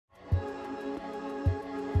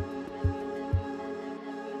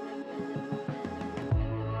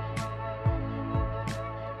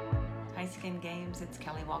Games. It's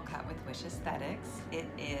Kelly Wolcott with Wish Aesthetics. It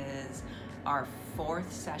is our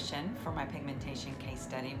 4th session for my pigmentation case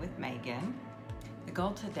study with Megan. The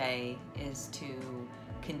goal today is to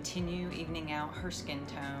continue evening out her skin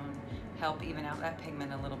tone, help even out that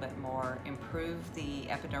pigment a little bit more, improve the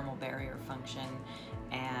epidermal barrier function,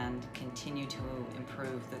 and continue to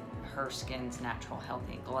improve her skin's natural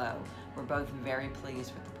healthy glow. We're both very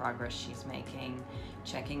pleased with the progress she's making.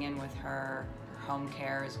 Checking in with her home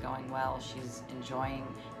care is going well. She's enjoying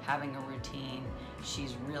having a routine.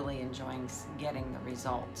 She's really enjoying getting the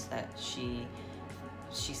results that she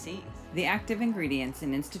sees. The active ingredients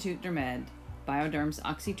in Institut DerMed Bioderm's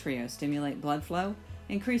Oxy Trio stimulate blood flow,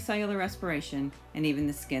 increase cellular respiration, and even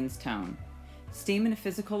the skin's tone. Steam and a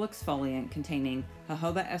physical exfoliant containing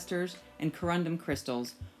jojoba esters and corundum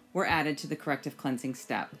crystals were added to the corrective cleansing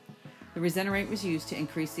step. The Rezenerate was used to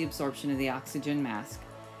increase the absorption of the oxygen mask.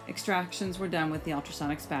 Extractions were done with the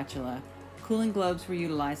ultrasonic spatula. Cooling globes were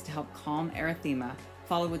utilized to help calm erythema,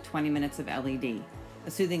 followed with 20 minutes of LED.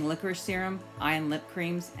 A soothing licorice serum, eye and lip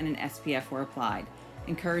creams, and an SPF were applied.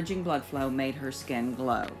 Encouraging blood flow made her skin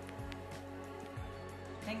glow.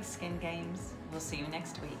 Thanks, Skin Games. We'll see you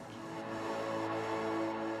next week.